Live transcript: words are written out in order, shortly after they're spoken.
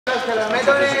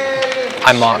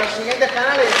I'm Mark.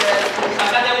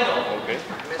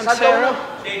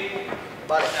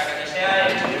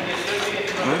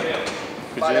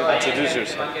 Could you introduce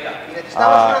yourself?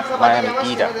 I am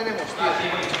Ida.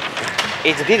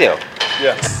 It's video.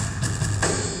 Yeah.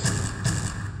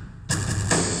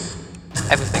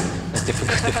 Everything is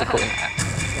difficult.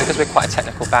 Because we're quite a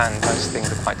technical band, most things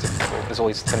are quite difficult. There's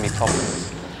always going to be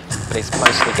problems. But it's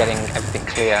mostly getting everything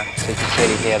clear, so you can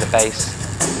clearly hear the bass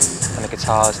and the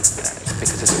guitars,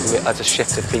 because there's a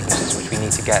shift of frequencies which we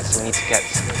need to get. So we need to get,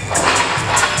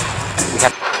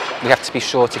 we have to be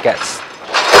sure to get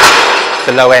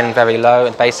the low end very low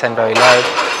and bass end very low,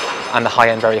 and the high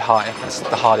end very high. That's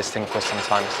the hardest thing for us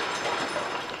sometimes.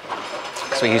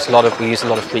 So we use a lot of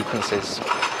frequencies.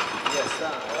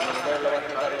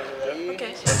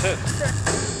 That's it.